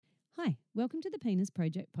Hi, welcome to the Penis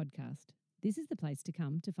Project podcast. This is the place to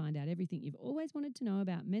come to find out everything you've always wanted to know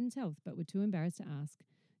about men's health but were too embarrassed to ask.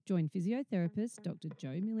 Join physiotherapist Dr.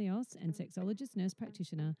 Joe Milios and sexologist nurse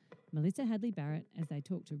practitioner Melissa Hadley-Barrett as they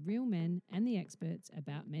talk to real men and the experts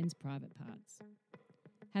about men's private parts.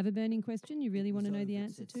 Have a burning question you really want to know the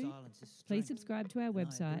answer to? Please subscribe to our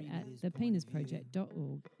website at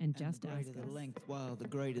thepenisproject.org and just ask us. The length, while the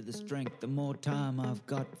greater the strength, the more time I've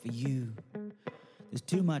got for you. There's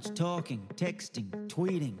too much talking, texting,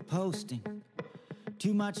 tweeting, posting.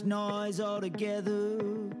 Too much noise altogether.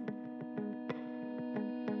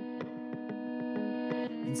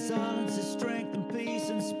 In silence is strength and peace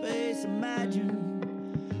and space.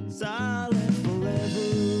 Imagine silent forever.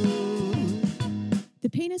 The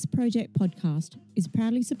Penis Project podcast is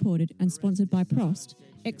proudly supported and sponsored by PROST,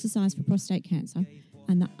 Exercise for Prostate Cancer,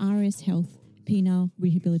 and the RS Health Penile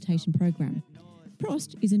Rehabilitation Program.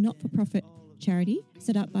 PROST is a not-for-profit charity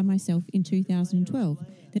set up by myself in 2012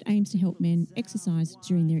 that aims to help men exercise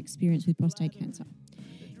during their experience with prostate cancer.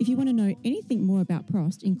 If you want to know anything more about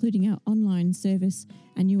PROST, including our online service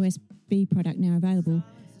and USB product now available,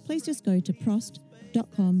 please just go to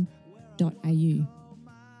prost.com.au.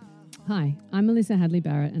 Hi, I'm Melissa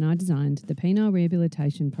Hadley-Barrett and I designed the Penile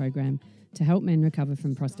Rehabilitation Program to help men recover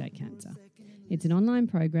from prostate cancer. It's an online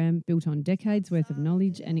program built on decades worth of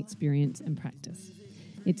knowledge and experience and practice.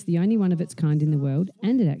 It's the only one of its kind in the world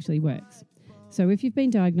and it actually works. So if you've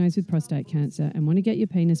been diagnosed with prostate cancer and want to get your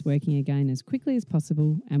penis working again as quickly as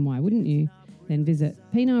possible, and why wouldn't you, then visit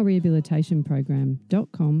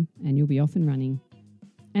penilerehabilitationprogram.com and you'll be off and running.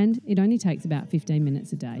 And it only takes about 15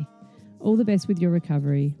 minutes a day. All the best with your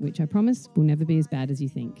recovery, which I promise will never be as bad as you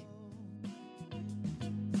think.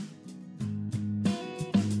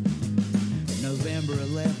 November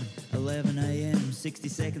 11 a.m., 60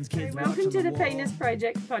 seconds, kids. Welcome to the Penis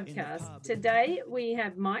Project podcast. Today we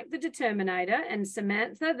have Mike the Determinator and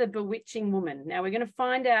Samantha the Bewitching Woman. Now we're going to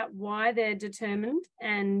find out why they're determined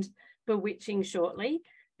and bewitching shortly.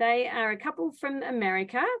 They are a couple from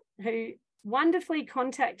America who wonderfully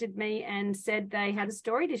contacted me and said they had a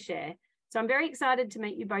story to share. So I'm very excited to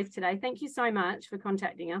meet you both today. Thank you so much for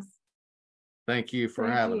contacting us. Thank you for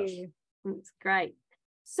having us. It's great.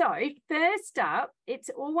 So first up,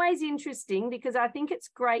 it's always interesting because I think it's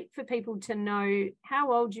great for people to know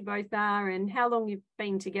how old you both are and how long you've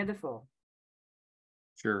been together for.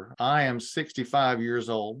 Sure. I am 65 years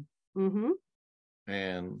old,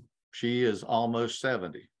 and she is almost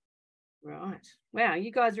 70. Right. Wow,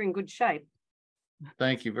 you guys are in good shape.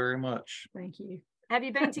 Thank you very much. Thank you. Have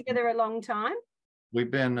you been together a long time?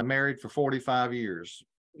 We've been married for 45 years.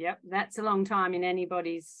 Yep, that's a long time in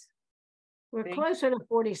anybody's. We're closer to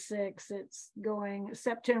 46. It's going,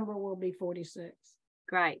 September will be 46.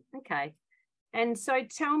 Great. Okay. And so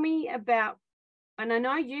tell me about, and I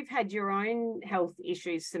know you've had your own health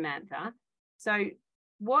issues, Samantha. So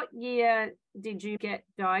what year did you get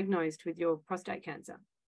diagnosed with your prostate cancer?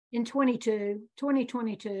 In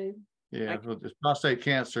 2022. Yeah, okay. The prostate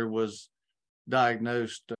cancer was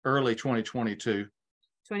diagnosed early 2022.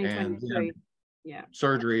 2022. Yeah.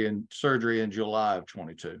 Surgery in July of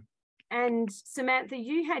 22. And Samantha,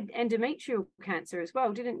 you had endometrial cancer as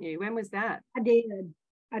well, didn't you? When was that? I did.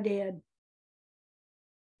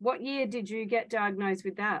 What year did you get diagnosed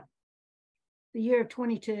with that? The year of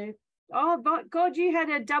 22. Oh, God, you had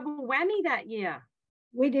a double whammy that year.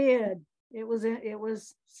 We did. It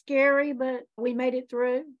was scary, but we made it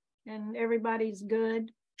through and everybody's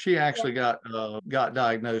good. She actually got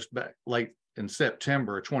diagnosed back late in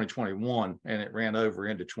September of 2021, and it ran over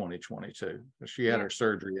into 2022. She had her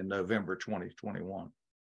surgery in November 2021.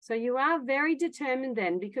 So you are very determined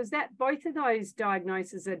then, because that both of those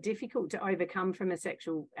diagnoses are difficult to overcome from a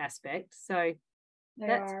sexual aspect. So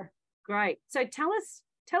that's great. So tell us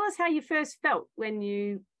how you first felt when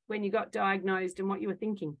you got diagnosed and what you were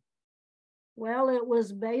thinking. Well, it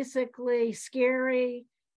was basically scary.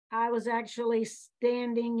 I was actually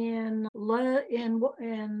standing in Lowe's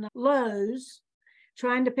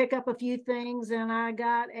trying to pick up a few things, and I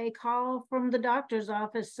got a call from the doctor's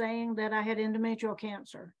office saying that I had endometrial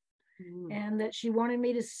cancer and that she wanted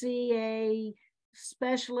me to see a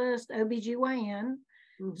specialist, OBGYN.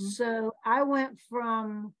 So I went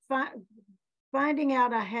from finding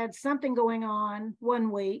out I had something going on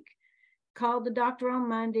one week, called the doctor on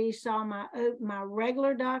Monday, saw my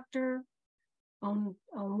regular doctor on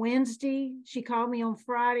Wednesday. She called me on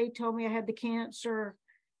Friday, told me I had the cancer.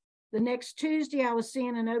 The next Tuesday, I was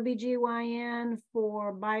seeing an OBGYN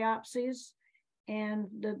for biopsies. And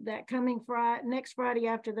that coming next Friday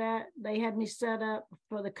after that, they had me set up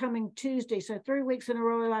for the coming Tuesday. So 3 weeks in a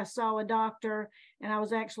row, I saw a doctor, and I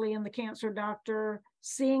was actually in the cancer doctor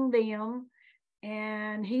seeing them.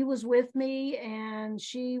 And he was with me, and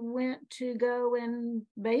she went to go and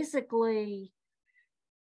basically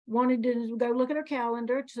wanted to go look at her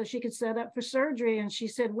calendar so she could set up for surgery. And she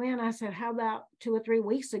said, when? I said, how about 2 or 3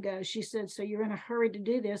 weeks ago? She said, so you're in a hurry to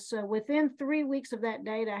do this. So within 3 weeks of that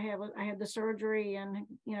date, I had the surgery and,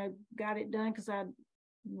 got it done because I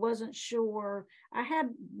wasn't sure. I had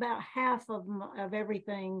about half of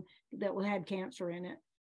everything that had cancer in it.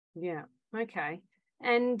 Yeah. Okay.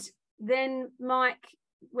 And then, Mike,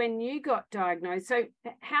 when you got diagnosed, so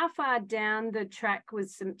how far down the track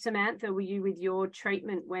was Samantha were you with your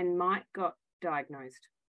treatment when Mike got diagnosed?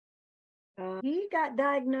 He got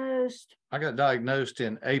diagnosed. I got diagnosed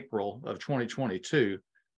in April of 2022.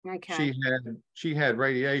 Okay. She had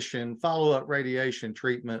radiation, follow-up radiation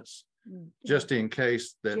treatments just in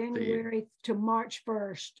case that January to March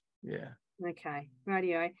 1st. Yeah. Okay.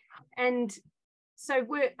 Radio. And so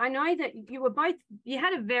I know that you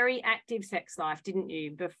had a very active sex life, didn't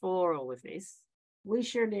you, before all of this? We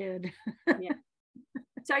sure did. Yeah.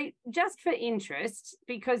 So just for interest,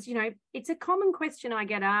 because, it's a common question I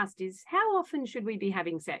get asked is, how often should we be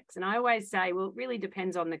having sex? And I always say, well, it really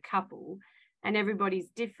depends on the couple and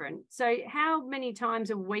everybody's different. So how many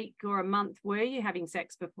times a week or a month were you having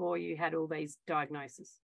sex before you had all these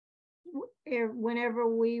diagnoses? Whenever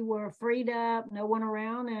we were freed up, no one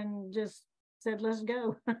around, and just said, let's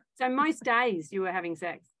go. So most days you were having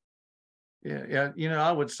sex? Yeah.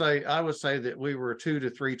 I would say that we were 2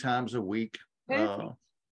 to 3 times a week. Yeah.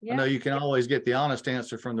 I know you can always get the honest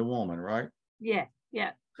answer from the woman, right? Yeah,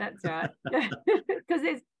 that's right.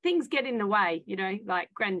 Because things get in the way,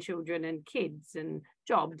 like grandchildren and kids and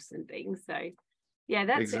jobs and things. So, yeah,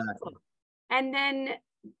 that's exactly. Excellent. And then,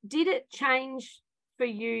 did it change for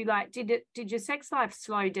you? Like, did your sex life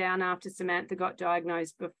slow down after Samantha got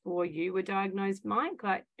diagnosed before you were diagnosed, Mike?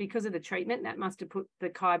 Like, because of the treatment, that must have put the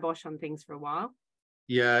kibosh on things for a while.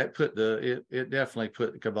 Yeah, it definitely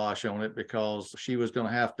put the kibosh on it because she was going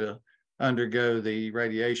to have to undergo the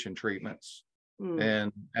radiation treatments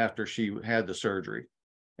and after she had the surgery.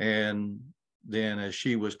 And then as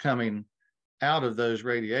she was coming out of those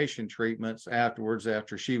radiation treatments afterwards,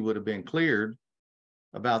 after she would have been cleared,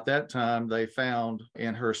 about that time, they found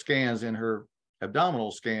in her scans, in her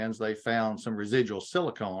abdominal scans, they found some residual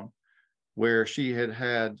silicone where she had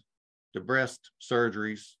had the breast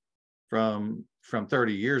surgeries from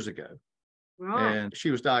 30 years ago. Right. And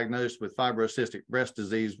she was diagnosed with fibrocystic breast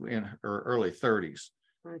disease in her early 30s.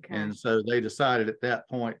 Okay. And so they decided at that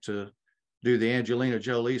point to do the Angelina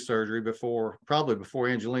Jolie surgery probably before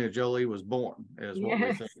Angelina Jolie was born, is what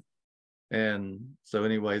we think. And so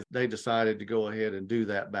anyway, they decided to go ahead and do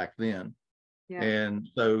that back then. Yeah. And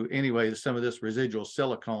so anyway, some of this residual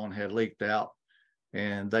silicone had leaked out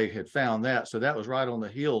and they had found that. So that was right on the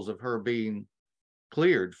heels of her being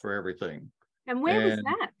cleared for everything. And where was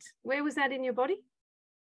that? Where was that in your body?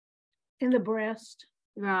 In the breast.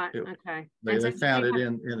 Right. Okay. They found it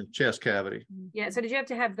in the chest cavity. Yeah. So did you have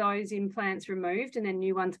to have those implants removed and then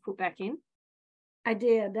new ones put back in? I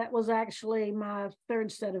did. That was actually my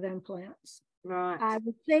 3rd set of implants. Right. I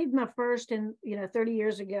received my first 30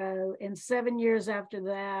 years ago, and 7 years after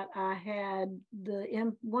that, I had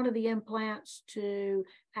one of the implants to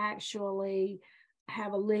actually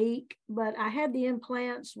have a leak, but I had the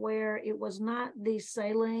implants where it was not the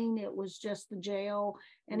saline, it was just the gel,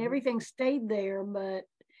 and everything stayed there, but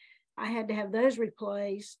I had to have those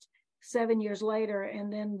replaced 7 years later,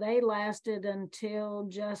 and then they lasted until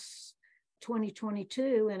just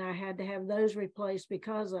 2022, and I had to have those replaced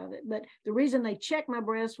because of it. But the reason they checked my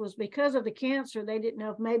breast was because of the cancer. They didn't know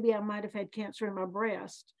if maybe I might have had cancer in my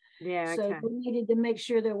breast. Yeah. So okay. they needed to make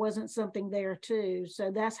sure there wasn't something there too. So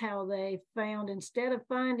that's how they found, instead of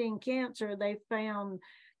finding cancer, they found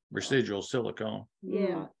residual silicone.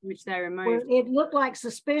 Yeah. Which they removed. Well, it looked like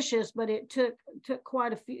suspicious, but it took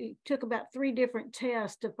quite a few, it took about 3 different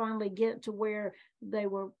tests to finally get to where they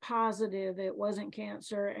were positive it wasn't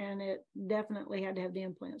cancer, and it definitely had to have the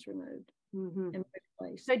implants removed and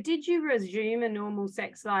replaced. So did you resume a normal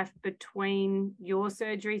sex life between your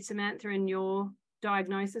surgery, Samantha, and your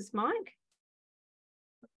diagnosis, Mike?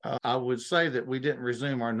 I would say that we didn't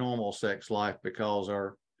resume our normal sex life because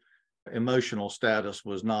our emotional status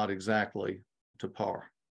was not exactly to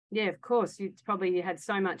par. Yeah, of course. You probably had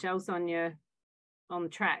so much else on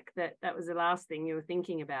track that was the last thing you were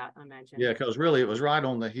thinking about, I imagine. Yeah, because really it was right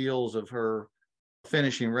on the heels of her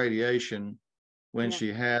finishing radiation when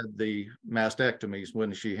she had the mastectomies,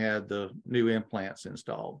 when she had the new implants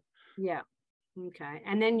installed. Yeah. Okay.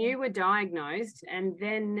 And then you were diagnosed, and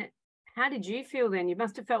then how did you feel then? You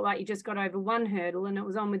must have felt like you just got over one hurdle and it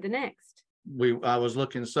was on with the next. I was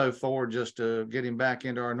looking so forward just to getting back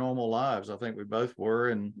into our normal lives. I think we both were.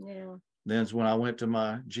 And then when I went to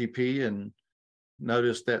my GP and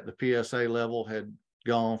noticed that the PSA level had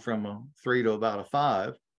gone from a 3 to about a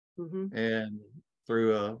 5, and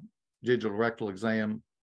through a digital rectal exam,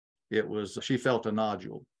 she felt a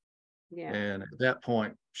nodule. And at that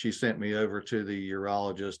point, she sent me over to the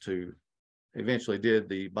urologist who eventually did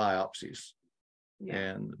the biopsies.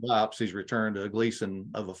 And the biopsies returned a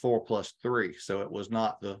Gleason of a 4+3. So it was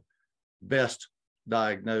not the best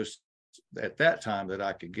diagnosis at that time that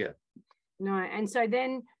I could get. No. And so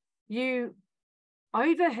then you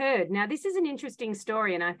overheard. Now, this is an interesting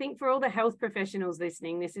story. And I think for all the health professionals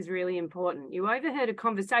listening, this is really important. You overheard a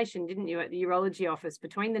conversation, didn't you, at the urology office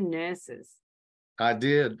between the nurses? I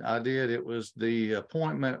did. It was the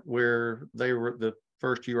appointment where the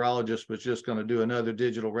first urologist was just going to do another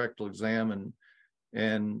digital rectal exam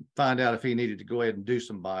and find out if he needed to go ahead and do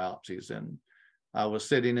some biopsies. And I was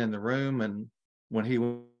sitting in the room, and when he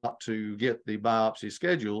went up to get the biopsy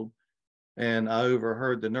scheduled, and I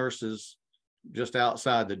overheard the nurses just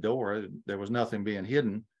outside the door, there was nothing being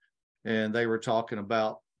hidden, and they were talking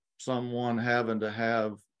about someone having to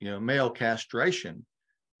have, male castration.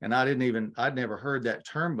 And I'd never heard that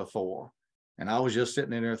term before. And I was just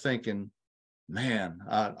sitting in there thinking, man,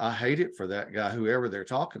 I hate it for that guy, whoever they're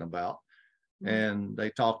talking about. And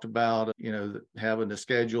they talked about, having to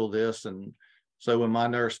schedule this. And so when my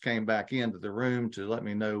nurse came back into the room to let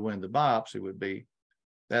me know when the biopsy would be,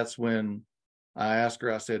 that's when I asked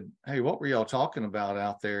her, I said, hey, what were y'all talking about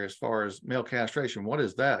out there as far as male castration? What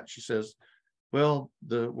is that? She says, well,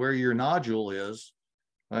 where your nodule is.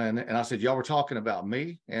 And I said, y'all were talking about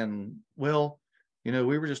me? And well, we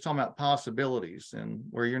were just talking about possibilities, and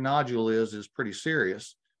where your nodule is pretty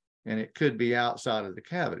serious, and it could be outside of the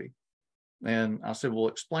cavity. And I said, well,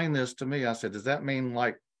 explain this to me. I said, does that mean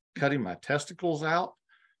like cutting my testicles out?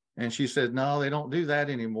 And she said, no, they don't do that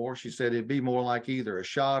anymore. She said, it'd be more like either a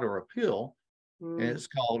shot or a pill. And it's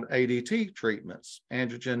called ADT treatments,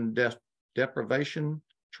 androgen deprivation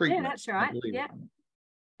treatments. Yeah, that's right. Yeah.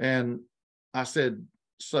 And I said,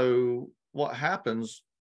 so what happens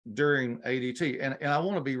during ADT? And I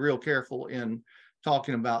want to be real careful in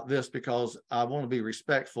talking about this, because I want to be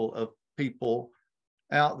respectful of people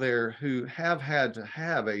out there who have had to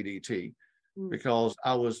have ADT, because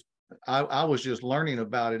I was just learning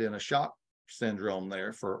about it in a shock syndrome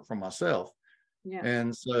there for myself. Yeah.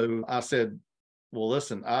 And so I said, well,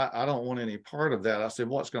 listen, I don't want any part of that. I said,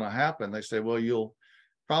 what's going to happen? They said, well, you'll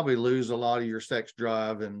probably lose a lot of your sex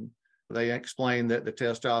drive. And they explained that the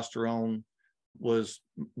testosterone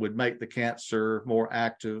would make the cancer more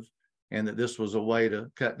active, and that this was a way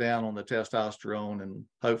to cut down on the testosterone and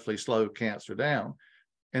hopefully slow cancer down.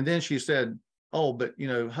 And then she said, oh, but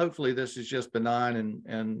hopefully this is just benign,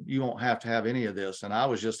 and you won't have to have any of this. And I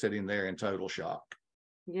was just sitting there in total shock.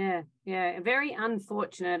 Yeah. Very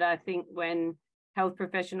unfortunate, I think, when health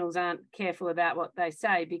professionals aren't careful about what they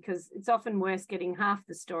say, because it's often worse getting half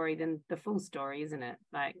the story than the full story, isn't it?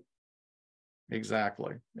 Like,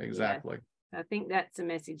 Exactly. Yeah, I think that's a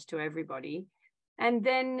message to everybody. And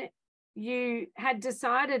then you had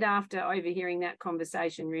decided, after overhearing that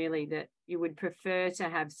conversation, really, that you would prefer to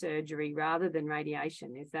have surgery rather than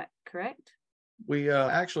radiation. Is that correct? We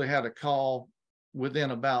actually had a call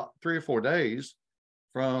within about 3 or 4 days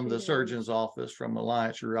from the surgeon's office from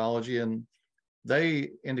Alliance Urology, and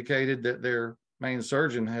they indicated that their main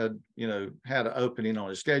surgeon had an opening on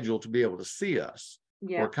his schedule to be able to see us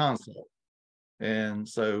for consult. And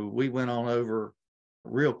so we went on over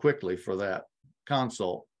real quickly for that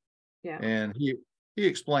consult. Yeah. And he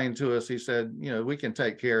explained to us, he said, we can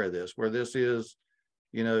take care of this. Where this is,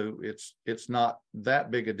 it's not that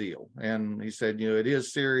big a deal. And he said, it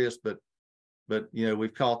is serious, but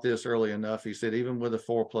we've caught this early enough. He said, even with a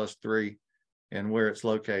 4+3 and where it's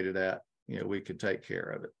located at, we could take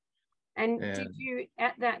care of it. And did you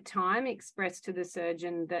at that time express to the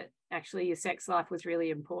surgeon that actually your sex life was really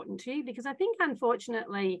important to you? Because I think,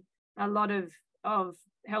 unfortunately, a lot of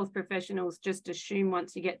health professionals just assume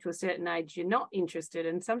once you get to a certain age, you're not interested.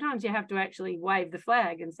 And sometimes you have to actually wave the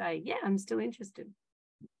flag and say, yeah, I'm still interested.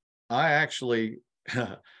 I actually,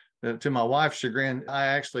 to my wife's chagrin, I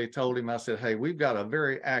actually told him, I said, hey, we've got a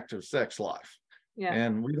very active sex life. Yeah.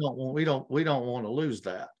 And we don't want to lose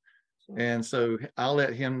that. And so I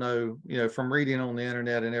let him know, from reading on the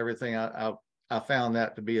internet and everything, I found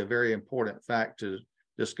that to be a very important fact to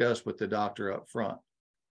discuss with the doctor up front.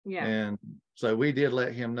 Yeah. And so we did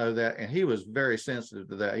let him know that, and he was very sensitive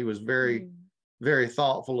to that. He was very, very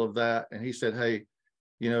thoughtful of that. And he said, hey,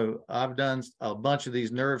 I've done a bunch of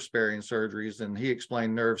these nerve sparing surgeries, and he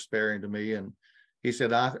explained nerve sparing to me. And he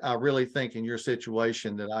said, I really think in your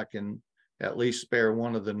situation that I can at least spare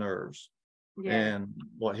one of the nerves. Yeah. And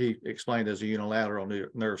what he explained as a unilateral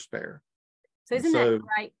nerve spare. So isn't that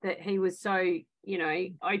great that he was so, you know,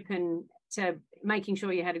 open to making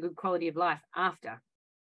sure you had a good quality of life after?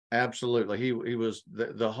 Absolutely. He was,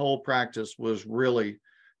 the whole practice was really,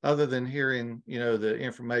 other than hearing, you know, the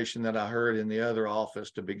information that I heard in the other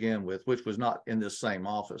office to begin with, which was not in this same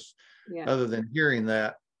office. Yeah. Other than hearing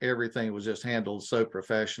that, everything was just handled so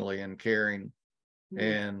professionally and caring.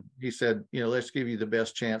 And he said, you know, let's give you the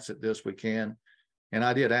best chance at this we can. And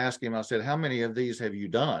I did ask him, I said, how many of these have you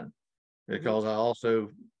done? Because I also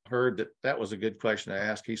heard that was a good question to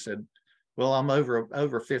ask. He said, well, I'm over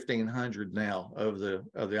 1,500 now of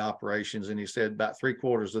the operations. And he said about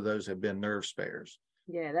 3/4 of those have been nerve spares.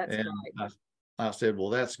 Yeah, that's great. I said, well,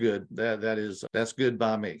 that's good. That's good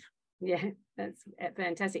by me. Yeah, that's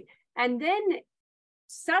fantastic. And then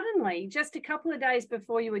suddenly, just a couple of days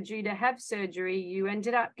before you were due to have surgery, you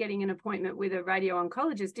ended up getting an appointment with a radio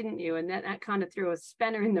oncologist, didn't you? And that kind of threw a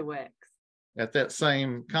spanner in the works. At that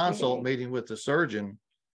same consult meeting with the surgeon,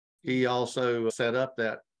 he also set up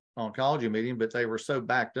that oncology meeting, but they were so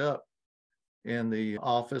backed up in the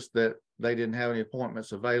office that they didn't have any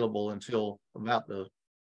appointments available until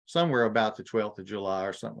somewhere about the 12th of July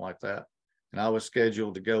or something like that. And I was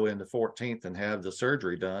scheduled to go in the 14th and have the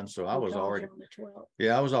surgery done. So I was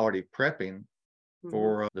already prepping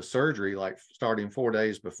for the surgery, like starting 4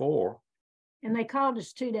 days before. And they called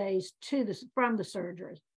us 2 days from the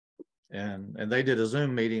surgery. And they did a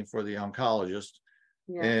Zoom meeting for the oncologist.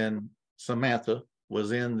 Yeah. And Samantha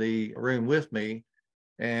was in the room with me.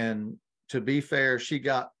 And to be fair, she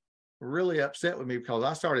got really upset with me because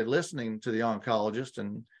I started listening to the oncologist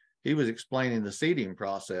and he was explaining the seeding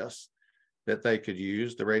process that they could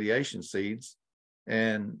use, the radiation seeds.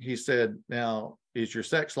 And he said, now, is your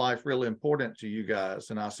sex life really important to you guys?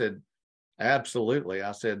 And I said, absolutely.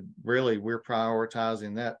 I said, really, we're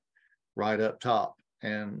prioritizing that right up top.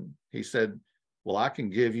 And he said, well, I can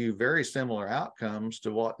give you very similar outcomes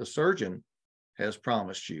to what the surgeon has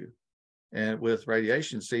promised you. And with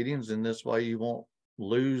radiation seedings, in this way, you won't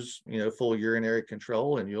lose, you know, full urinary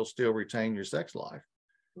control and you'll still retain your sex life.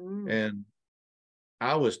 And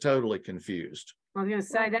I was totally confused. I was going to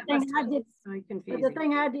say that was so confusing. The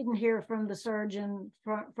thing I didn't hear from the surgeon,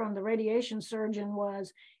 from the radiation surgeon,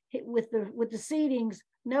 was with the seedings,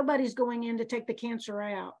 nobody's going in to take the cancer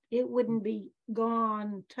out. It wouldn't be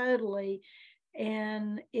gone totally.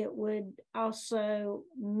 And it would also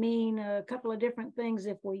mean a couple of different things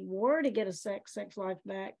if we were to get a sex life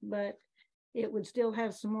back, but it would still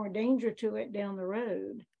have some more danger to it down the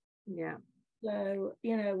road. Yeah. So,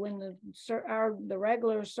 you know, when the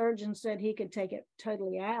regular surgeon said he could take it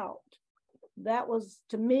totally out, that was,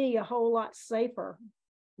 to me, a whole lot safer.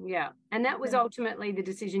 Yeah. And that was ultimately the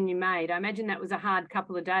decision you made. I imagine that was a hard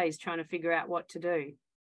couple of days trying to figure out what to do.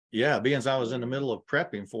 Yeah, being as I was in the middle of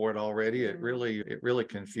prepping for it already, it really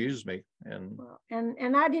confused me. And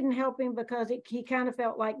I didn't help him because he kind of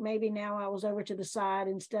felt like maybe now I was over to the side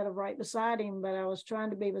instead of right beside him, but I was trying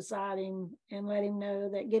to be beside him and let him know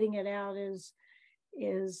that getting it out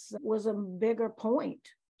was a bigger point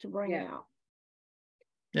to bring out.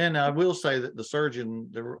 And I will say that the surgeon,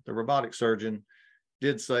 the robotic surgeon,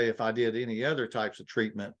 did say if I did any other types of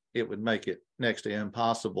treatment, it would make it next to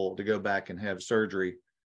impossible to go back and have surgery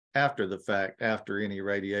after the fact, after any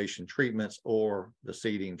radiation treatments or the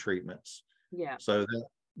seeding treatments. Yeah. So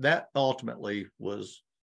that ultimately was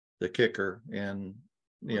the kicker. And,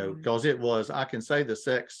 you know, because it was, I can say the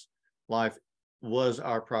sex life was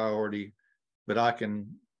our priority, but I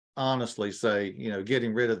can honestly say, you know,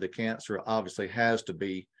 getting rid of the cancer obviously has to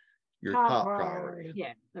be your top priority.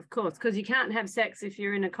 Yeah, of course, because you can't have sex if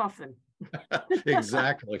you're in a coffin.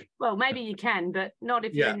 Exactly. Well, maybe you can, but not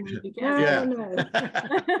if you're in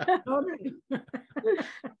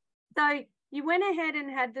So you went ahead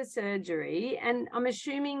and had the surgery, and I'm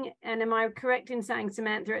assuming, and am I correct in saying,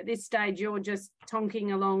 Samantha, at this stage you're just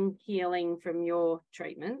tonking along healing from your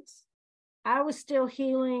treatments? I was still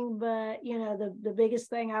healing, but you know, the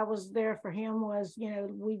biggest thing I was there for him was, you know,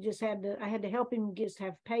 I had to help him just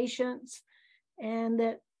have patience, and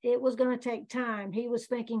that it was going to take time. He was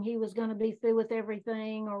thinking he was going to be through with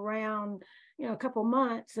everything around, you know, a couple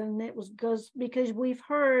months. And it was because we've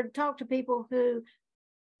talked to people who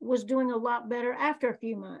was doing a lot better after a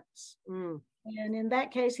few months. And in that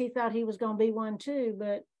case, he thought he was going to be one too,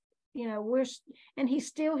 but you know, and he's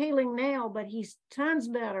still healing now, but he's tons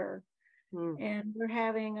better. And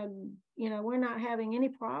we're not having any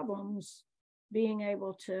problems being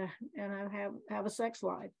able to, have a sex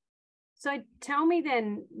life. So tell me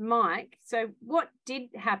then, Mike, so what did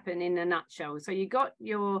happen in a nutshell? So you got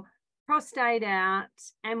your prostate out,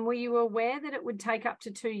 and were you aware that it would take up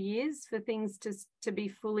to 2 years for things to be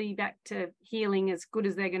fully back to healing as good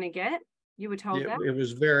as they're going to get? You were told that?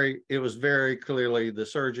 It was very clearly, the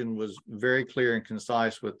surgeon was very clear and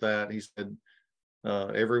concise with that. He said,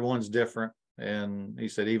 everyone's different. And he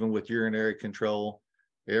said, even with urinary control,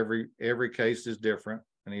 every case is different.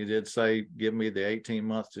 And he did say, give me the 18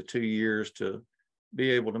 months to 2 years to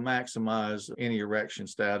be able to maximize any erection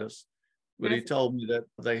status. But he told me that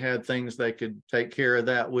they had things they could take care of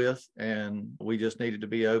that with, and we just needed to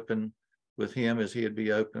be open with him as he'd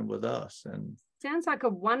be open with us. And sounds like a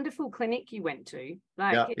wonderful clinic you went to.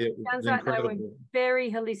 Like, yeah, it sounds like they were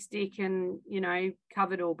very holistic and,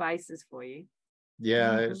 covered all bases for you.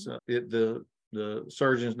 Yeah, the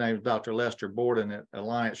surgeon's name is Dr. Lester Borden at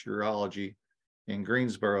Alliance Urology in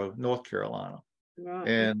Greensboro, North Carolina.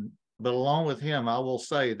 Right. But along with him, I will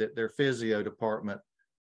say that their physio department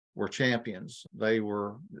were champions.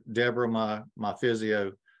 Deborah, my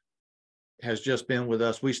physio, has just been with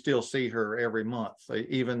us. We still see her every month,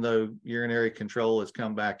 even though urinary control has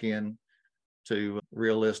come back in to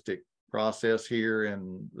realistic process here,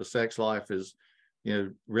 and the sex life is,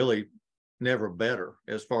 really never better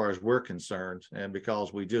as far as we're concerned, and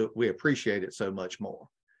because we appreciate it so much more.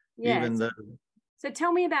 Yeah. Even though. So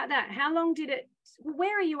tell me about that. How long did it?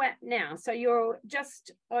 Where are you at now? So you're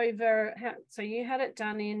just over. So you had it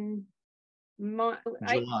done in July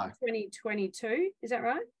 2022. Is that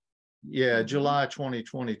right? Yeah, July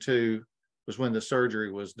 2022 was when the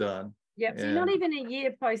surgery was done. Yep. So you're not even a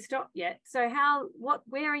year post-op yet. So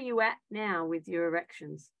where are you at now with your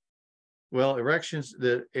erections? Well, erections,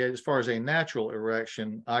 as far as a natural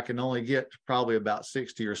erection, I can only get probably about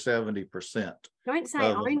 60 or 70%. Don't say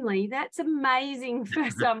only. That's amazing for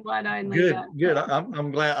someone only. Good.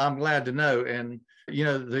 I'm glad to know. And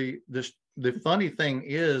the funny thing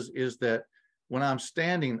is that when I'm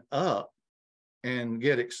standing up and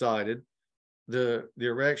get excited, the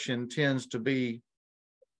erection tends to be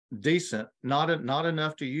decent, not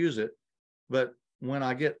enough to use it, but when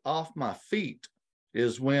I get off my feet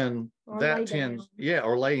is when that tends,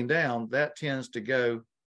 or laying down, that tends to go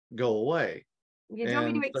away. You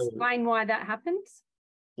want me to explain why that happens?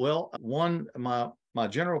 Well, my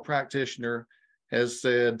general practitioner has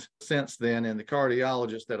said since then, and the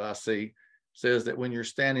cardiologist that I see says that when you're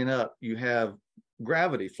standing up, you have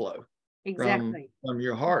gravity flow from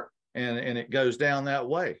your heart, and it goes down that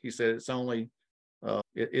way. He said it's only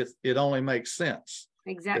it only makes sense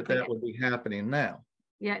that would be happening now.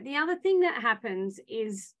 Yeah. The other thing that happens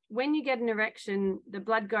is when you get an erection, the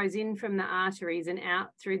blood goes in from the arteries and out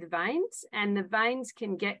through the veins, and the veins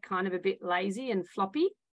can get kind of a bit lazy and floppy.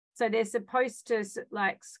 So they're supposed to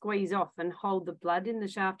like squeeze off and hold the blood in the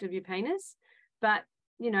shaft of your penis. But,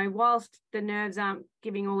 whilst the nerves aren't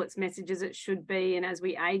giving all its messages it should be, and as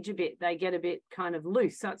we age a bit, they get a bit kind of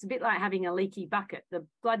loose. So it's a bit like having a leaky bucket. The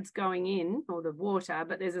blood's going in, or the water,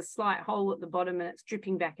 but there's a slight hole at the bottom and it's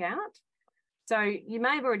dripping back out. So you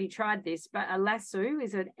may have already tried this, but a lasso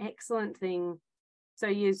is an excellent thing. So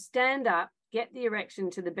you stand up, get the erection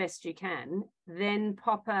to the best you can, then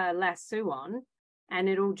pop a lasso on, and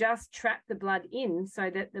it'll just trap the blood in so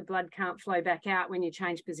that the blood can't flow back out when you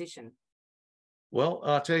change position. Well,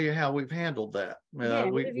 I'll tell you how we've handled that. What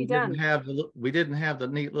have you done? We didn't have the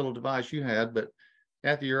neat little device you had, but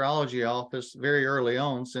at the urology office very early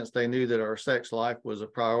on, since they knew that our sex life was a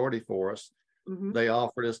priority for us, they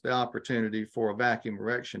offered us the opportunity for a vacuum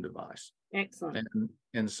erection device. Excellent.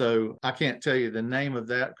 And so I can't tell you the name of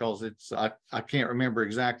that because I can't remember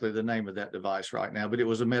exactly the name of that device right now, but it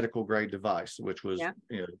was a medical grade device, which was,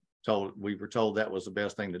 we were told that was the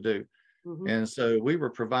best thing to do. And so we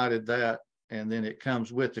were provided that, and then it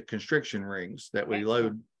comes with the constriction rings that we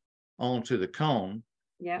load onto the cone.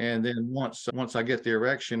 Yeah. And then once I get the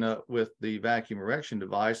erection up with the vacuum erection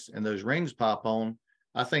device and those rings pop on,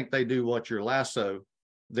 I think they do what your lasso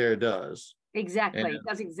there does. Exactly. It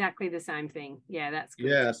does exactly the same thing. Yeah, that's good.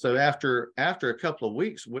 Yeah. So after a couple of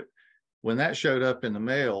weeks, when that showed up in the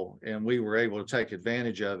mail and we were able to take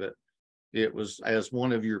advantage of it, it was, as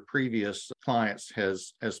one of your previous clients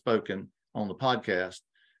has spoken on the podcast,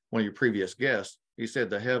 one of your previous guests, he said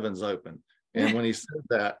the heavens opened. And when he said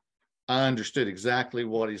that, I understood exactly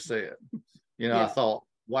what he said. I thought,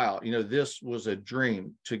 wow, this was a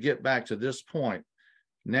dream to get back to this point.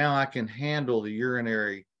 Now I can handle the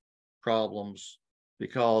urinary problems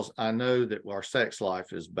because I know that our sex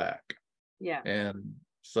life is back. Yeah. And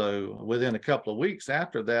so within a couple of weeks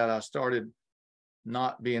after that, I started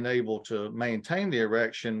not being able to maintain the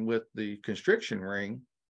erection with the constriction ring.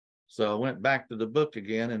 So I went back to the book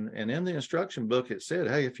again, and in the instruction book, it said,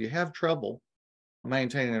 hey, if you have trouble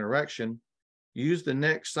maintaining an erection, use the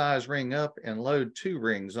next size ring up and load 2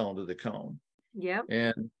 rings onto the cone. Yeah.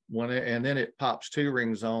 And then it pops 2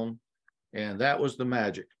 rings on, and that was the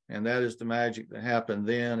magic. And that is the magic that happened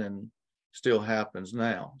then and still happens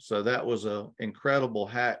now. So that was an incredible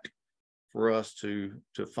hack for us to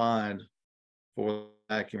find for the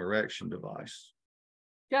vacuum erection device.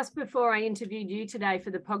 Just before I interviewed you today for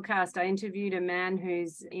the podcast, I interviewed a man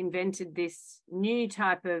who's invented this new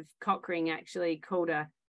type of cock ring, actually called a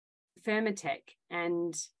Thermatech,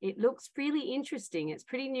 and it looks really interesting. It's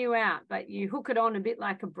pretty new out, but you hook it on a bit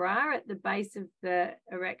like a bra at the base of the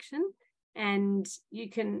erection, and you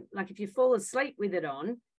can, like, if you fall asleep with it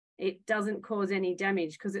on, it doesn't cause any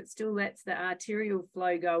damage because it still lets the arterial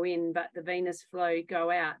flow go in, but the venous flow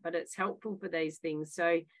go out. But it's helpful for these things.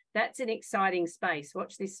 So that's an exciting space.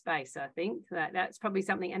 Watch this space, I think. That's probably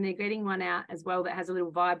something. And they're getting one out as well that has a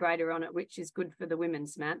little vibrator on it, which is good for the women,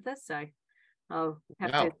 Samantha. So I'll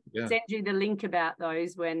have to send you the link about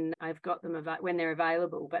those when I've got them, when they're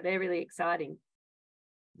available. But they're really exciting.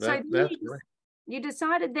 That's great. You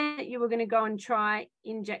decided that you were going to go and try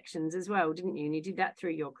injections as well, didn't you? And you did that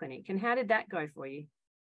through your clinic. And how did that go for you?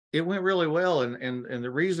 It went really well. And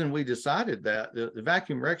the reason we decided that, the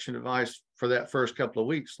vacuum erection device for that first couple of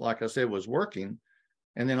weeks, like I said, was working.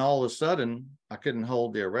 And then all of a sudden, I couldn't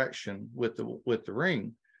hold the erection with the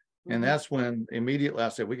ring. And Mm-hmm. that's when immediately I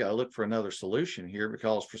said, we got to look for another solution here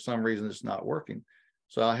because for some reason it's not working.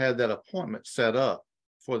 So I had that appointment set up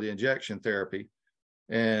for the injection therapy.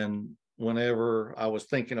 And whenever I was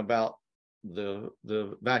thinking about the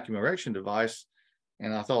vacuum erection device,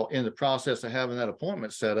 and I thought in the process of having that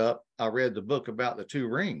appointment set up, I read the book about the 2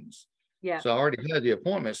 rings. Yeah. So I already had the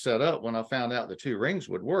appointment set up when I found out the 2 rings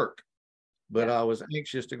would work. But I was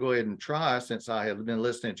anxious to go ahead and try, since I had been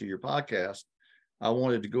listening to your podcast, I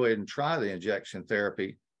wanted to go ahead and try the injection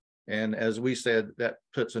therapy. And as we said, that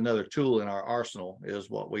puts another tool in our arsenal, is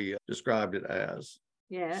what we described it as.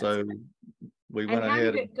 Yeah. So we went and how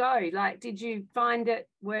ahead. Did it go? Like, did you find it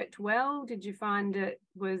worked well? Did you find it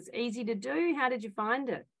was easy to do? How did you find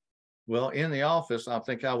it? Well, in the office, I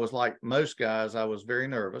think I was like most guys, I was very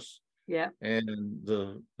nervous. Yeah. And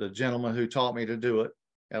the gentleman who taught me to do it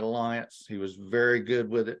at Alliance, he was very good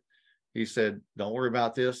with it. He said, don't worry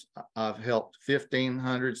about this. I've helped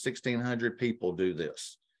 1,500, 1,600 people do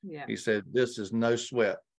this. Yeah. He said, this is no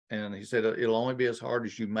sweat. And he said, it'll only be as hard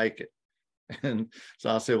as you make it. And so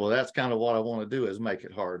I said, well, that's kind of what I want to do, is make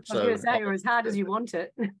it hard. I was going to say, or as hard as you want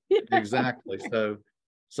it. Exactly.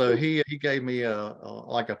 So he gave me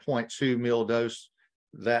like a 0.2 mil dose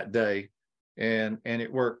that day, and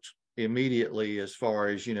it worked immediately as far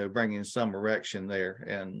as, bringing some erection there.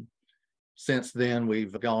 And since then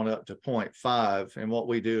we've gone up to 0.5. And what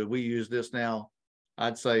we do, we use this now,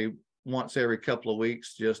 I'd say once every couple of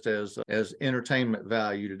weeks, just as entertainment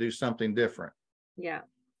value, to do something different. Yeah.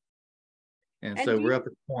 And so we're up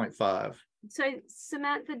at 0.5. So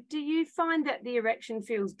Samantha, do you find that the erection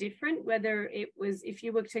feels different, whether it was, if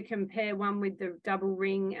you were to compare one with the double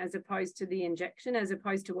ring as opposed to the injection, as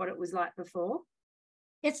opposed to what it was like before?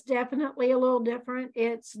 It's definitely a little different.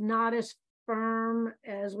 It's not as firm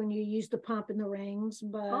as when you use the pump and the rings,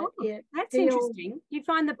 but that's interesting. You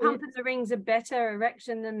find the pump and the rings a better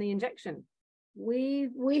erection than the injection?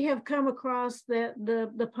 We have come across that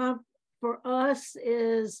the pump for us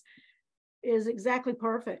is exactly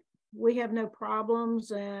perfect. We have no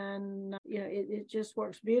problems, and it just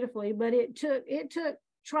works beautifully. But it took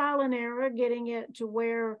trial and error getting it to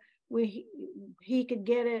where he could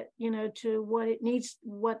get it, to what it needs,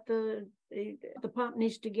 what the pump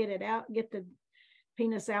needs to get it out, get the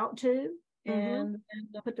penis out to, and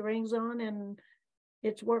put the rings on, and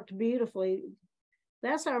it's worked beautifully.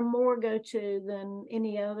 That's our more go-to than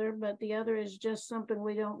any other, but the other is just something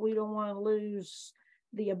we don't want to lose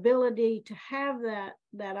the ability to have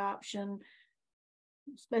that option,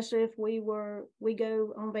 especially if we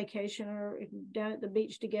go on vacation or down at the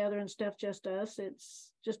beach together and stuff, just us.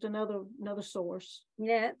 It's just another source.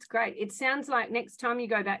 Yeah, it's great. It sounds like next time you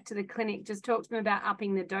go back to the clinic, just talk to me about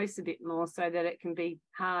upping the dose a bit more so that it can be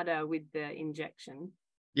harder with the injection.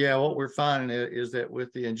 Yeah, what we're finding is that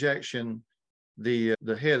with the injection, the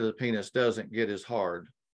head of the penis doesn't get as hard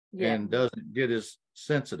and doesn't get as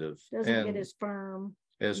sensitive. Doesn't get as firm.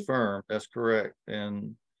 That's correct.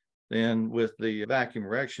 And then with the vacuum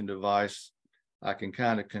erection device, I can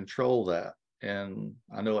kind of control that. And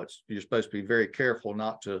I know you're supposed to be very careful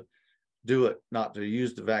not to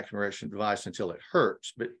use the vacuum erection device until it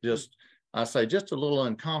hurts, but I say just a little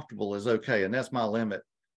uncomfortable is okay. And that's my limit.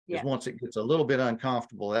 Is once it gets a little bit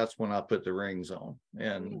uncomfortable, that's when I put the rings on.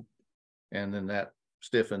 And and then that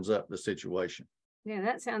stiffens up the situation. Yeah,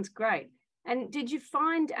 that sounds great. And did you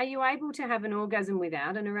find, are you able to have an orgasm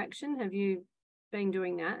without an erection? Have you been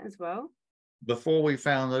doing that as well? Before we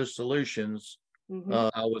found those solutions,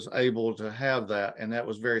 I was able to have that, and that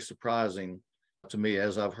was very surprising to me,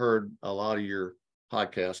 as I've heard a lot of your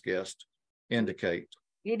podcast guests indicate.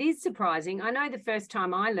 It is surprising. I know the first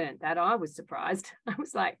time I learned that, I was surprised. I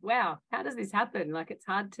was like, wow, how does this happen? Like, it's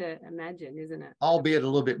hard to imagine, isn't it? Albeit a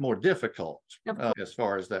little bit more difficult as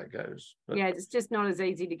far as that goes. But yeah, it's just not as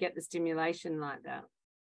easy to get the stimulation like that.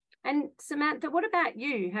 And Samantha, what about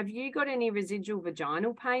you? Have you got any residual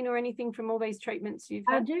vaginal pain or anything from all these treatments you've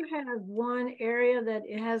had? I do have one area that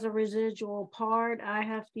it has a residual part. I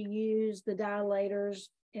have to use the dilators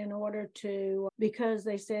in order to, because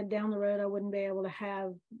they said down the road I wouldn't be able to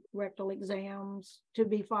have rectal exams to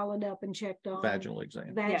be followed up and checked on. Vaginal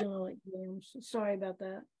exams. Vaginal exams. Sorry about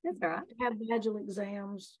that. That's all right. Have vaginal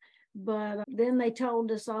exams. But then they told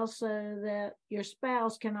us also that your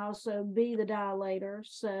spouse can also be the dilator.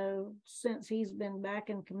 So since he's been back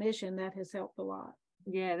in commission, that has helped a lot.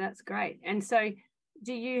 Yeah, that's great. And so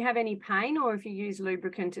do you have any pain, or if you use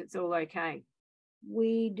lubricant, it's all okay?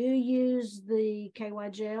 We do use the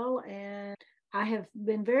KY gel, and I have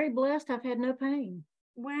been very blessed. I've had no pain.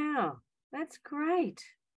 Wow, that's great.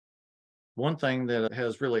 One thing that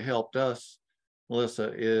has really helped us,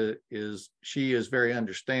 Melissa, is she is very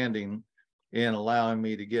understanding in allowing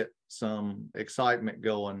me to get some excitement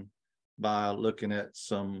going by looking at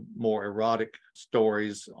some more erotic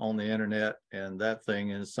stories on the internet. And that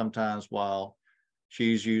thing is sometimes while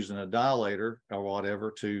she's using a dilator or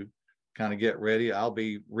whatever to kind of get ready, I'll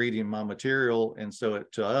be reading my material. And so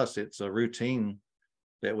to us, it's a routine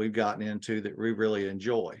that we've gotten into that we really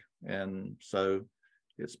enjoy. And so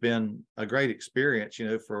it's been a great experience,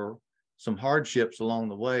 for some hardships along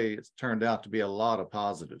the way. It's turned out to be a lot of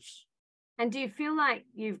positives. And do you feel like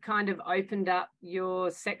you've kind of opened up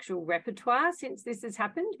your sexual repertoire since this has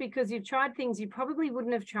happened? Because you've tried things you probably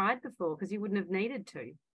wouldn't have tried before because you wouldn't have needed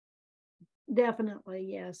to. Definitely,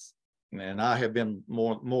 yes. And I have been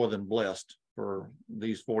more than blessed for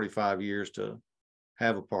these 45 years to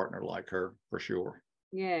have a partner like her, for sure.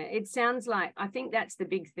 Yeah, it sounds like, I think that's the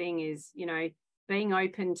big thing is, being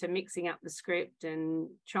open to mixing up the script and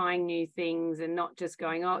trying new things and not just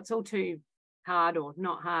going, oh, it's all too hard or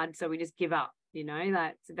not hard, so we just give up,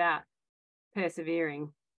 that's about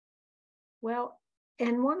persevering. Well,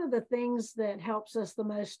 and one of the things that helps us the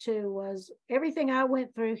most too was everything I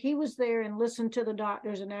went through, he was there and listened to the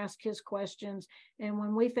doctors and asked his questions. And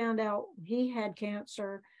when we found out he had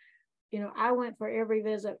cancer, I went for every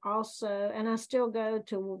visit also, and I still go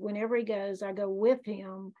to whenever he goes, I go with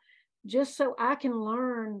him just so I can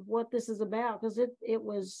learn what this is about, because it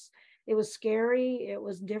was scary, it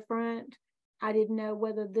was different. I didn't know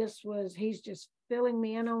whether he's just filling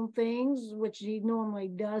me in on things, which he normally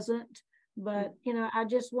doesn't. But, I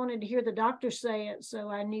just wanted to hear the doctor say it, so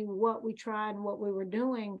I knew what we tried and what we were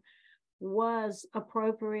doing was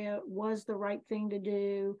appropriate, was the right thing to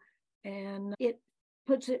do. And it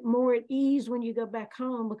puts it more at ease when you go back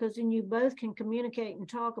home, because then you both can communicate and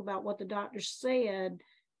talk about what the doctor said.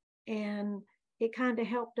 And it kind of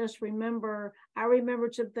helped us remember. I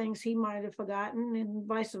remembered some things he might have forgotten, and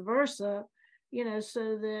vice versa,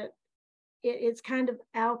 so that it's kind of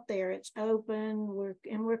out there, it's open,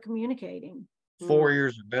 we're communicating. 4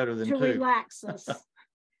 years are better than 2. To relax us.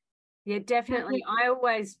 Yeah, definitely. I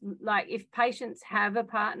always like, if patients have a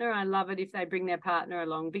partner, I love it if they bring their partner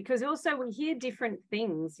along, because also we hear different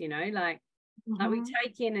things, like we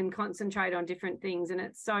take in and concentrate on different things. And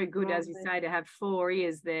it's so good, as you say, to have 4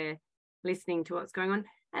 ears there listening to what's going on.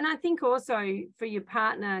 And I think also for your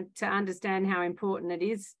partner to understand how important it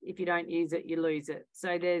is. If you don't use it, you lose it.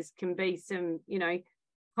 So can be some,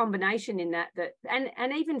 combination in that,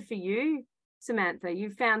 and even for you, Samantha,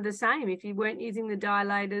 you found the same. If you weren't using the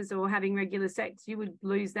dilators or having regular sex, you would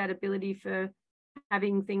lose that ability for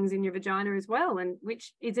having things in your vagina as well, and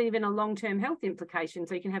which is even a long-term health implication.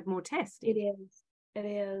 So you can have more tests. It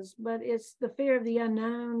is, but it's the fear of the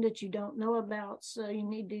unknown that you don't know about. So you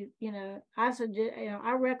need to, I suggest,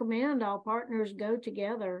 I recommend all partners go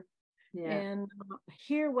together and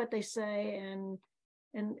hear what they say.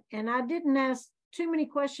 And I didn't ask too many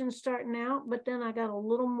questions starting out, but then I got a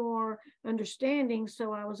little more understanding.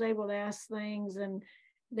 So I was able to ask things. And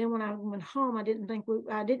then when I went home, I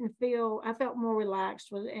felt more relaxed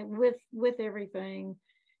with everything.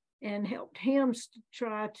 And helped him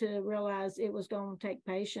try to realize it was going to take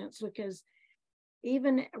patience, because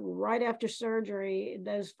even right after surgery,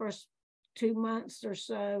 those first 2 months or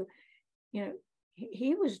so,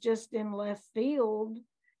 he was just in left field.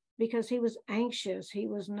 because he was anxious, he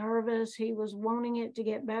was nervous, he was wanting it to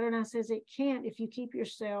get better. And I says, it can't if you keep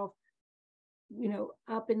yourself,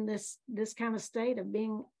 up in this kind of state of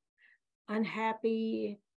being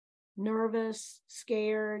unhappy, nervous,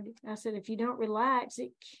 scared. I said, if you don't relax,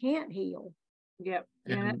 it can't heal. Yep.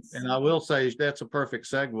 And I will say that's a perfect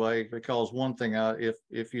segue, because one thing,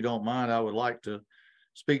 if you don't mind, I would like to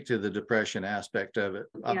speak to the depression aspect of it.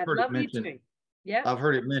 I've heard it mentioned. Yeah, I've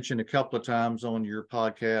heard it mentioned a couple of times on your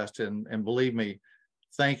podcast, and believe me,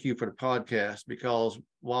 thank you for the podcast, because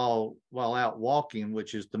while out walking,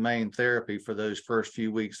 which is the main therapy for those first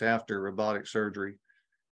few weeks after robotic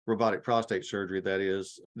prostate surgery, that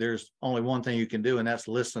is, there's only one thing you can do, and that's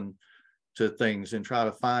listen to things and try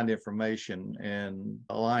to find information. And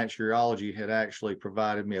Alliance Urology had actually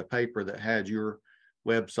provided me a paper that had your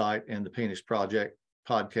website and the Penis Project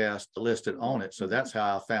podcast listed on it. So that's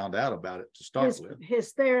how I found out about it to start with.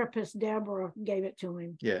 His therapist, Deborah, gave it to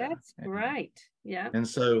him. Yeah. That's great. Yeah. And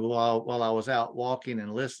so while I was out walking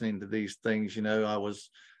and listening to these things, I was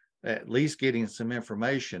at least getting some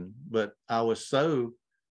information, but I was so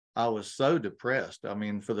depressed. I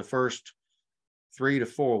mean, for the first 3 to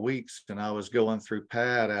 4 weeks, and I was going through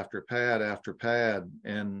pad after pad after pad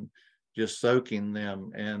and just soaking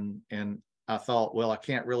them. And I thought, well, I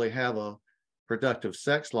can't really have a productive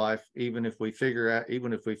sex life, even if we figure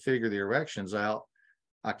the erections out.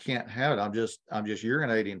 I can't have it. I'm just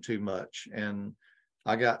urinating too much. And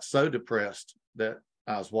I got so depressed that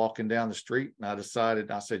I was walking down the street, and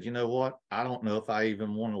I said, you know what? I don't know if I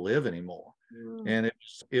even want to live anymore. And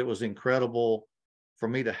it was incredible for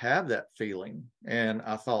me to have that feeling. And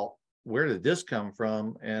I thought, where did this come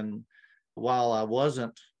from? And while I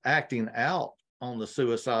wasn't acting out on the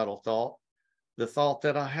suicidal thought, the thought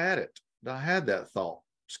that I had that thought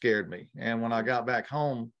scared me. And when I got back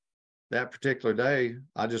home that particular day,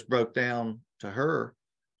 I just broke down to her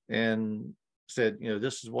and said,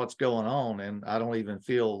 this is what's going on. And I don't even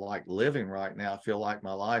feel like living right now. I feel like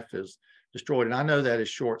my life is destroyed. And I know that is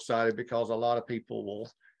short-sighted, because a lot of people will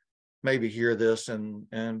maybe hear this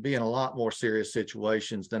and be in a lot more serious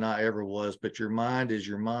situations than I ever was. But your mind is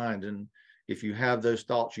your mind. And if you have those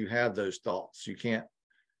thoughts, you have those thoughts. You can't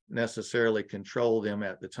necessarily control them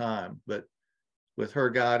at the time. But with her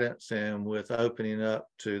guidance and with opening up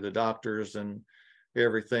to the doctors and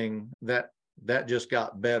everything, that just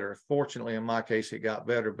got better. Fortunately, in my case, it got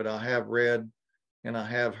better. But I have read and I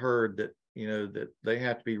have heard that that they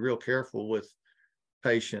have to be real careful with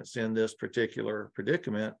patients in this particular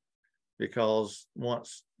predicament, because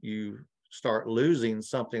once you start losing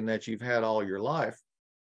something that you've had all your life,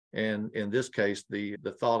 and in this case, the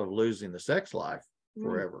thought of losing the sex life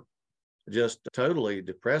forever just totally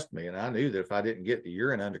depressed me. And I knew that if I didn't get the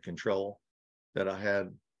urine under control, that I had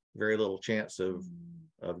very little chance of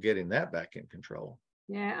getting that back in control.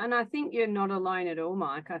 Yeah, and I think you're not alone at all,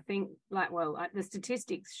 Mike. I think the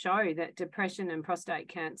statistics show that depression and prostate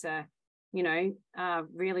cancer, are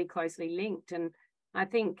really closely linked. And I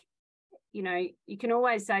think, you can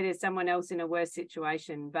always say there's someone else in a worse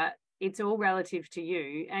situation, but it's all relative to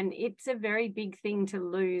you. And it's a very big thing to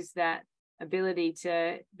lose that ability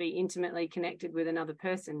to be intimately connected with another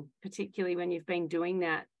person, particularly when you've been doing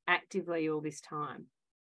that actively all this time.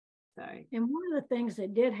 So, and one of the things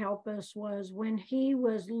that did help us was when he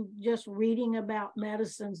was just reading about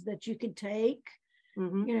medicines that you could take,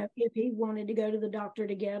 if he wanted to go to the doctor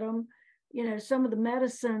to get them, some of the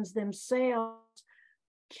medicines themselves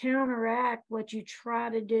counteract what you try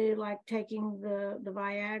to do, like taking the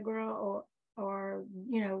Viagra or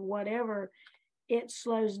whatever. It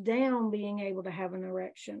slows down being able to have an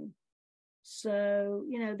erection. So,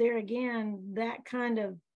 there again, that kind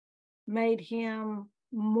of made him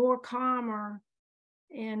more calmer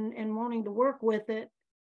and wanting to work with it,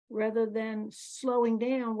 rather than slowing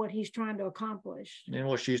down what he's trying to accomplish. And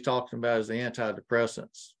what she's talking about is the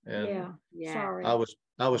antidepressants. And yeah. Sorry.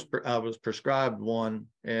 I was prescribed one,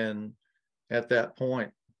 and at that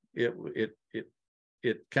point, it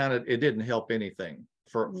didn't help anything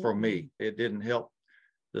for me. It didn't help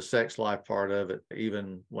the sex life part of it,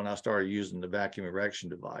 even when I started using the vacuum erection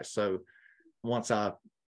device. So once I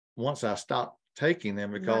stopped taking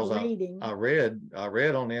them, because I read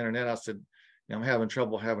on the internet, I said, I'm having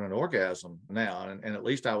trouble having an orgasm now, and at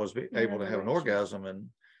least I was able to have an orgasm. And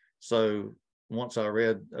so once I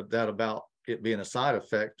read that about it being a side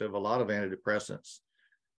effect of a lot of antidepressants,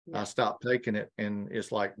 I stopped taking it, and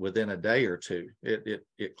it's like within a day or two,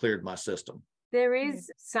 it cleared my system. There is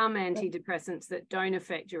some antidepressants that don't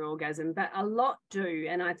affect your orgasm, but a lot do.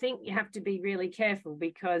 And I think you have to be really careful,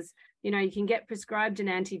 because, you can get prescribed an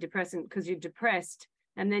antidepressant because you're depressed,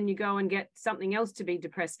 And then you go and get something else to be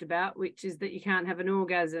depressed about, which is that you can't have an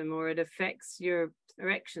orgasm, or it affects your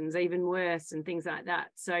erections even worse and things like that.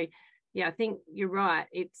 So, yeah, I think you're right.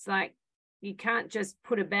 It's like you can't just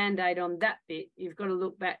put a Band-Aid on that bit. You've got to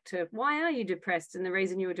look back to, why are you depressed? And the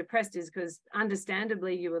reason you were depressed is because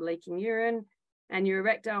understandably you were leaking urine and your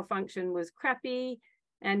erectile function was crappy.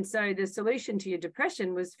 And so the solution to your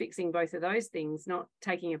depression was fixing both of those things, not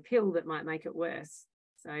taking a pill that might make it worse.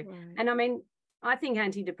 So, right. And I mean, I think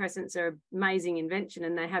antidepressants are an amazing invention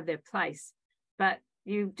and they have their place, but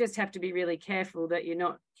you just have to be really careful that you're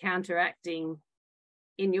not counteracting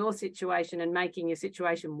in your situation and making your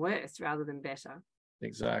situation worse rather than better.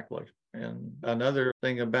 Exactly. And another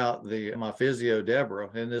thing about my physio, Deborah,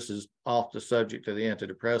 and this is off the subject of the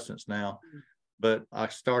antidepressants now, but I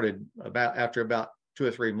started after about 2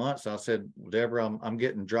 or 3 months, I said, Deborah, I'm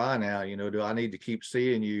getting dry now. Do I need to keep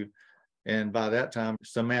seeing you? And by that time,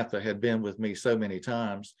 Samantha had been with me so many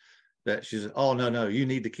times that she said, oh, no, you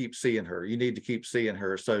need to keep seeing her. You need to keep seeing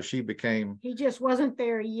her. So she became. He just wasn't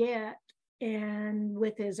there yet. And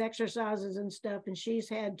with his exercises and stuff, and she's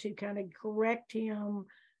had to kind of correct him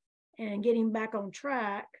and get him back on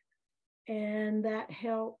track. And that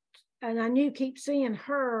helped. And I knew keep seeing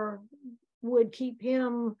her would keep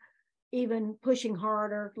him even pushing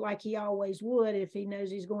harder like he always would if he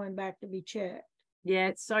knows he's going back to be checked. Yeah,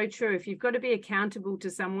 it's so true. If you've got to be accountable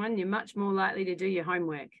to someone, you're much more likely to do your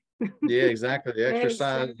homework. Yeah, exactly.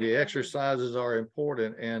 The exercises are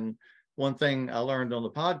important. And one thing I learned on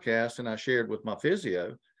the podcast, and I shared with my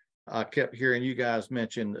physio, I kept hearing you guys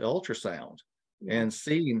mention ultrasound and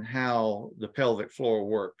seeing how the pelvic floor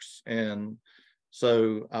works. And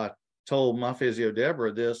so I told my physio,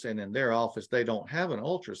 Deborah, this, and in their office, they don't have an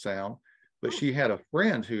ultrasound, but she had a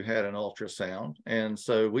friend who had an ultrasound. And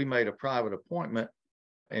so we made a private appointment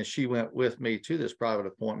and she went with me to this private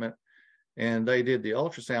appointment and they did the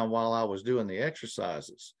ultrasound while I was doing the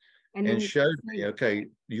exercises and showed me, okay,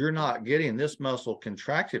 you're not getting this muscle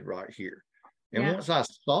contracted right here. And once I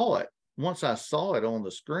saw it on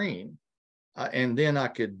the screen and then I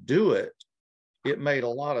could do it, it made a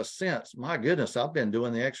lot of sense. My goodness, I've been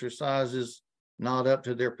doing the exercises not up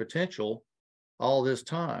to their potential all this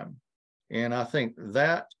time. And I think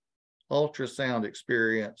that ultrasound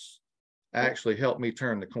experience actually helped me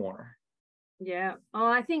turn the corner. Yeah. Oh,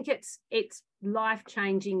 I think it's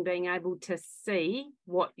life-changing being able to see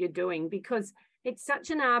what you're doing, because it's such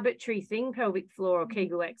an arbitrary thing, pelvic floor or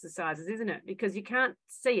Kegel exercises, isn't it? Because you can't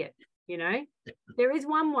see it, There is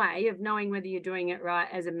one way of knowing whether you're doing it right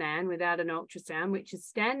as a man without an ultrasound, which is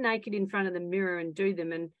stand naked in front of the mirror and do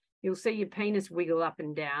them, and you'll see your penis wiggle up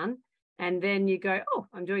and down. And then you go, oh,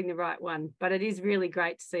 I'm doing the right one. But it is really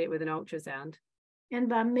great to see it with an ultrasound. And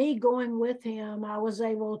by me going with him, I was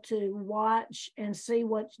able to watch and see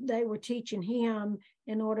what they were teaching him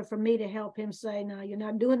in order for me to help him say, no, you're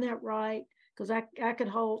not doing that right. Because I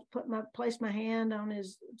could place my hand on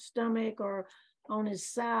his stomach or on his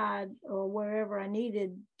side or wherever I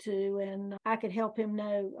needed to, and I could help him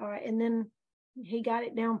know. All right. And then he got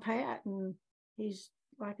it down pat, and he's,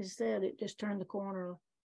 like I said, it just turned the corner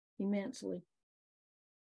immensely.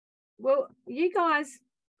 Well, you guys,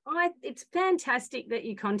 it's fantastic that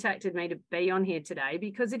you contacted me to be on here today,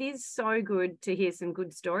 because it is so good to hear some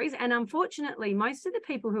good stories. And unfortunately, most of the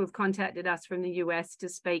people who have contacted us from the US to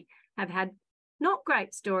speak have had not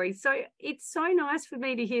great stories. So it's so nice for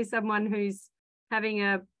me to hear someone who's having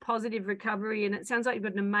a positive recovery. And it sounds like you've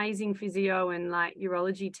got an amazing physio and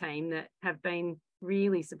urology team that have been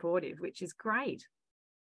really supportive, which is great.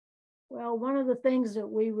 Well, one of the things that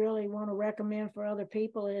we really want to recommend for other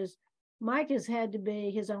people is Mike has had to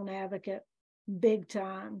be his own advocate big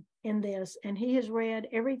time in this. And he has read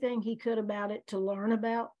everything he could about it to learn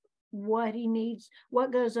about what he needs,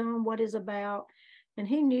 what goes on, what is about. And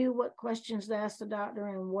he knew what questions to ask the doctor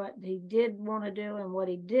and what he did want to do and what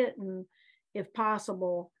he didn't, if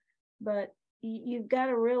possible. But you've got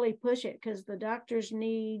to really push it, because the doctors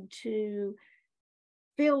need to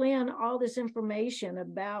fill in all this information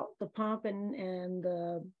about the pump and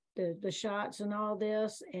the shots and all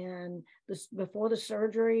this, and this before the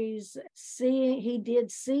surgeries. He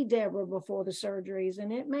did see Deborah before the surgeries,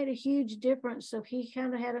 and it made a huge difference. So he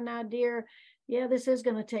kind of had an idea, this is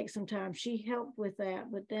going to take some time. She helped with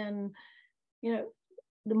that. But then,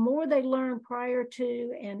 the more they learn prior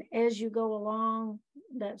to and as you go along,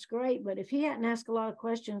 that's great. But if he hadn't asked a lot of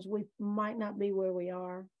questions, we might not be where we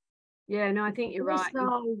are. Yeah, no, I think you're right.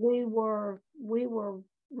 So we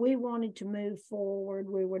wanted to move forward.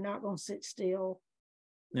 We were not going to sit still.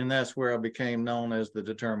 And that's where I became known as the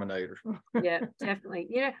Determinator. Yeah, definitely.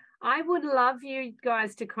 I would love you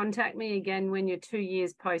guys to contact me again when you're 2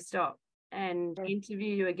 years post-op, and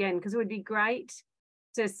interview you again, because it would be great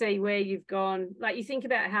to see where you've gone. Like, you think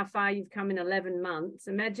about how far you've come in 11 months.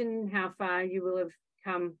 Imagine how far you will have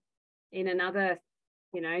come in another,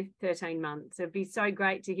 13 months. It'd be so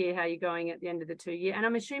great to hear how you're going at the end of the 2 year. And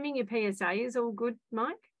I'm assuming your PSA is all good,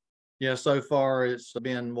 Mike? Yeah, so far it's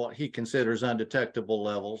been what he considers undetectable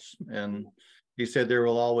levels. And he said there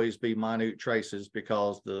will always be minute traces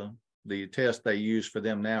because the tests they use for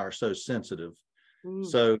them now are so sensitive.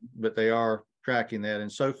 So, but they are tracking that,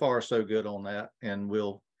 and so far so good on that. And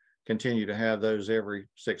we'll continue to have those every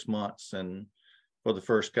 6 months and for the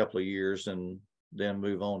first couple of years, and then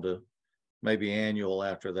move on to maybe annual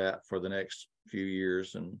after that for the next few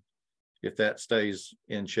years. And if that stays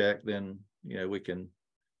in check, then, we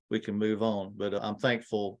can move on. But I'm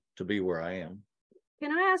thankful to be where I am.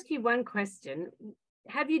 Can I ask you one question?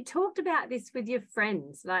 Have you talked about this with your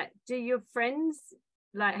friends? Like, do your friends,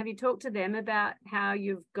 have you talked to them about how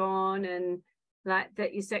you've gone and like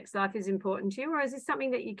that your sex life is important to you? Or is this something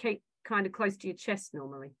that you keep kind of close to your chest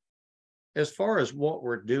normally? As far as what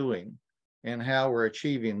we're doing and how we're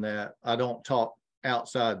achieving that, I don't talk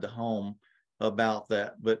outside the home about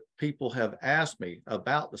that, but people have asked me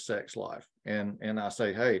about the sex life, and I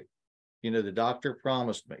say, hey, the doctor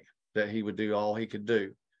promised me that he would do all he could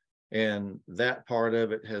do, and that part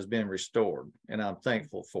of it has been restored, and I'm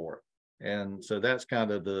thankful for it. And so that's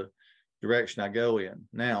kind of the direction I go in.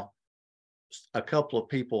 Now, a couple of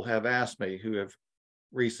people have asked me who have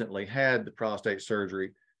recently had the prostate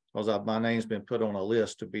surgery, because my name's been put on a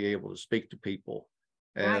list to be able to speak to people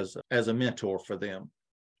as a mentor for them.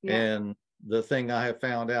 Yeah. And the thing I have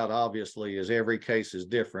found out, obviously, is every case is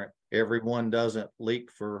different. Everyone doesn't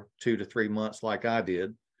leak for 2 to 3 months like I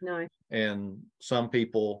did. No. And some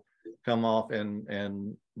people come off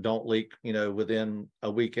and don't leak, within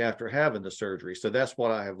a week after having the surgery. So that's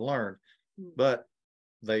what I have learned. But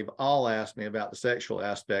they've all asked me about the sexual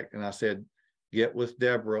aspect. And I said, get with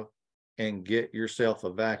Deborah and get yourself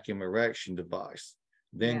a vacuum erection device.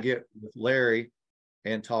 Then get with Larry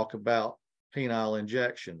and talk about penile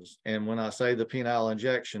injections. And when I say the penile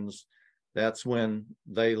injections, that's when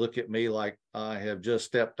they look at me like I have just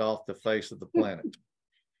stepped off the face of the planet.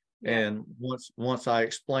 And once I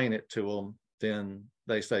explain it to them, then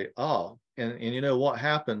they say, oh, and what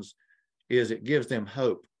happens is it gives them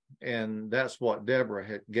hope. And that's what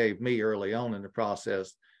Deborah gave me early on in the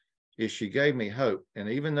process, is she gave me hope. And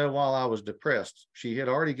even though while I was depressed, she had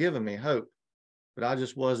already given me hope, but I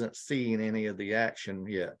just wasn't seeing any of the action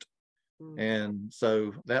yet. And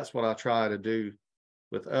so that's what I try to do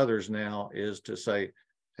with others now, is to say,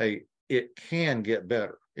 hey, it can get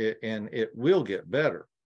better, and it will get better.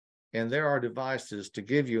 And there are devices to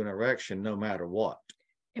give you an erection no matter what.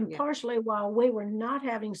 And partially while we were not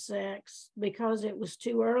having sex because it was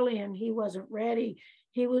too early and he wasn't ready,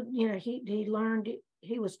 he would, he learned,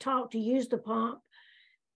 he was taught to use the pump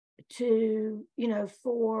to,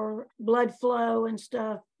 for blood flow and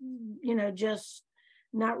stuff, just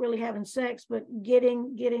not really having sex, but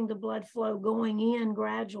getting the blood flow going in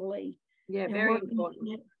gradually. Yeah, very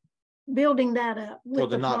important. Building that up for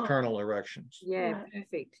the nocturnal erections. Yeah,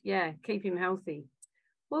 perfect. Yeah, keep him healthy.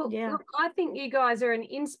 Well, look, I think you guys are an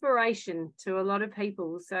inspiration to a lot of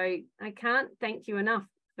people. So I can't thank you enough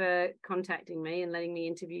for contacting me and letting me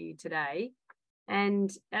interview you today.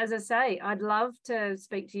 And as I say, I'd love to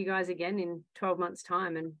speak to you guys again in 12 months'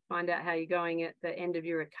 time and find out how you're going at the end of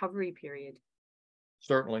your recovery period.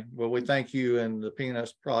 Certainly. Well, we thank you and the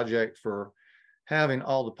Penis Project for having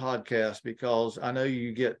all the podcasts, because I know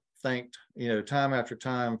you get thanked, time after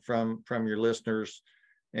time from your listeners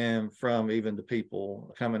and from even the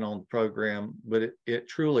people coming on the program, but it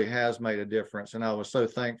truly has made a difference. And I was so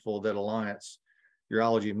thankful that Alliance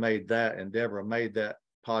Urology made that, and Deborah made that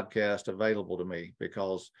podcast available to me,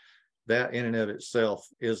 because that in and of itself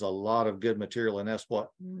is a lot of good material. And that's what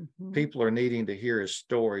people are needing to hear, is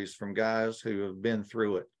stories from guys who have been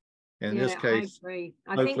through it. In this case, I agree.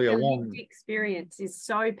 I think the lived experience is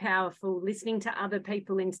so powerful, listening to other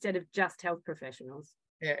people instead of just health professionals.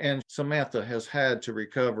 And Samantha has had to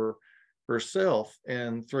recover herself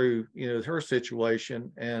and through, her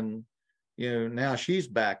situation. And, now she's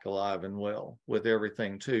back alive and well with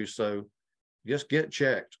everything too. So just get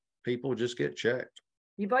checked. People just get checked.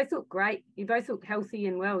 You both look great. You both look healthy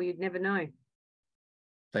and well. You'd never know.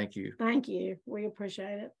 Thank you. Thank you. We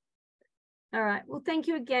appreciate it. All right. Well, thank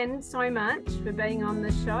you again so much for being on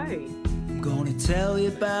the show. I'm gonna tell you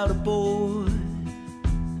about a boy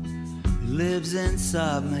who lives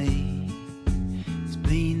inside me. He's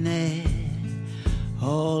been there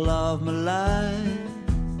all of my life.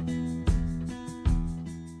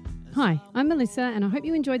 Hi, I'm Melissa, and I hope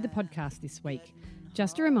you enjoyed the podcast this week.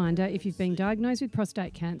 Just a reminder, if you've been diagnosed with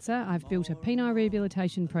prostate cancer, I've built a penile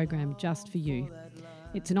rehabilitation program just for you.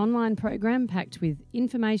 It's an online program packed with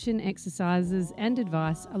information, exercises and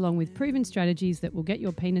advice, along with proven strategies that will get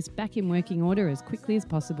your penis back in working order as quickly as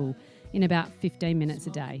possible in about 15 minutes a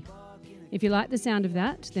day. If you like the sound of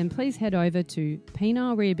that, then please head over to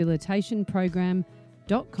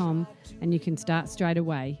penilerehabilitationprogram.com and you can start straight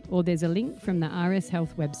away, or there's a link from the RS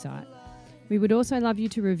Health website. We would also love you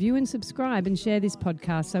to review and subscribe and share this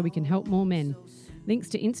podcast so we can help more men. Links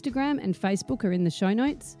to Instagram and Facebook are in the show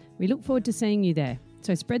notes. We look forward to seeing you there.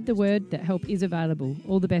 So spread the word that help is available.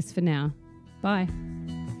 All the best for now. Bye.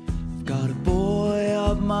 I've got a boy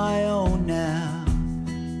of my own now.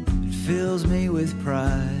 It fills me with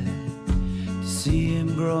pride to see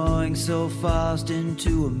him growing so fast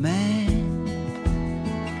into a man.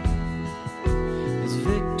 His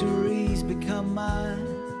victories become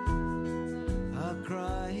mine. I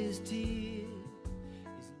cry his tears.